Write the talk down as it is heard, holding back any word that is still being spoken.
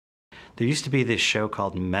There used to be this show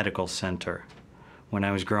called Medical Center when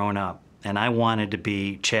I was growing up, and I wanted to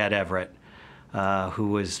be Chad Everett, who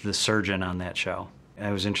was the surgeon on that show.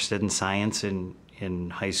 I was interested in science in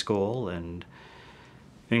high school and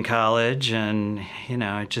in college, and you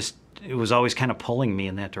know, it was always kind of pulling me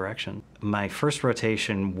in that direction. My first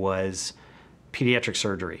rotation was pediatric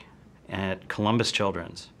surgery at Columbus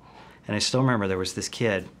Children's, and I still remember there was this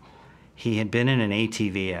kid. He had been in an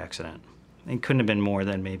ATV accident. He couldn't have been more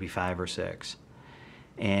than maybe 5 or 6.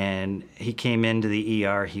 And he came into the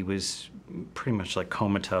ER, he was pretty much like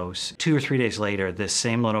comatose. 2 or 3 days later, this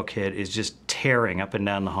same little kid is just tearing up and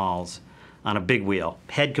down the halls on a big wheel,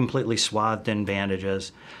 head completely swathed in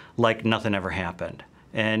bandages, like nothing ever happened.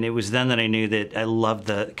 And it was then that I knew that I loved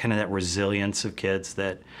the kind of that resilience of kids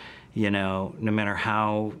that, you know, no matter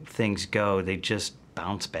how things go, they just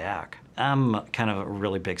bounce back. I'm kind of a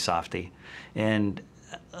really big softie, and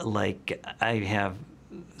like I have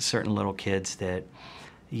certain little kids that,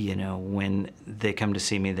 you know, when they come to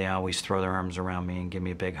see me, they always throw their arms around me and give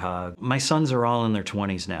me a big hug. My sons are all in their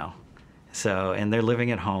 20s now, so, and they're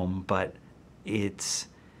living at home, but it's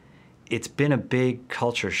been a big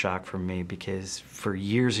culture shock for me because for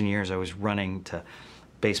years and years I was running to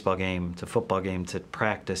baseball game, to football game, to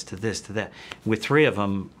practice, to this, to that, with 3 of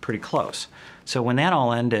them pretty close. So when that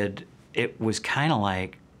all ended, it was kind of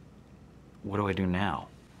like, what do I do now?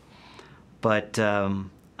 But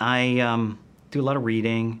I do a lot of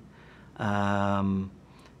reading. You know,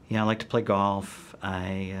 I like to play golf.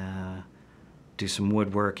 I do some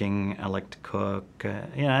woodworking. I like to cook.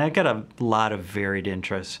 You know, I got a lot of varied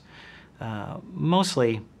interests.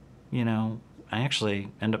 Mostly, you know, I actually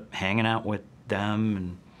end up hanging out with them,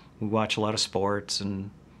 and we watch a lot of sports and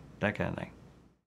that kind of thing.